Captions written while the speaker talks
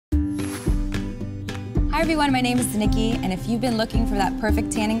Hi everyone, my name is Nikki, and if you've been looking for that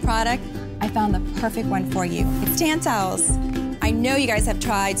perfect tanning product, I found the perfect one for you. It's tan towels. I know you guys have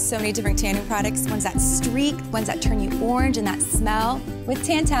tried so many different tanning products, ones that streak, ones that turn you orange and that smell. With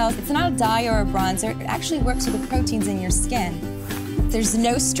tan towels, it's not a dye or a bronzer, it actually works with the proteins in your skin. There's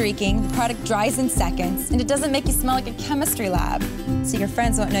no streaking, the product dries in seconds, and it doesn't make you smell like a chemistry lab. So your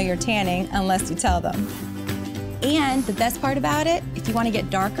friends won't know you're tanning unless you tell them. And the best part about it, if you want to get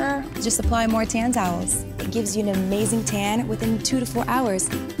darker, just apply more tan towels. It gives you an amazing tan within 2 to 4 hours.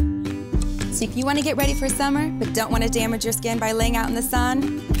 So if you want to get ready for summer, but don't want to damage your skin by laying out in the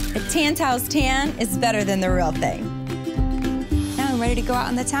sun, a tan towels tan is better than the real thing. Now I'm ready to go out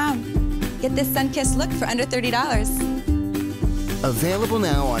in the town. Get this sun-kissed look for under $30. Available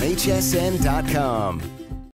now on hsn.com.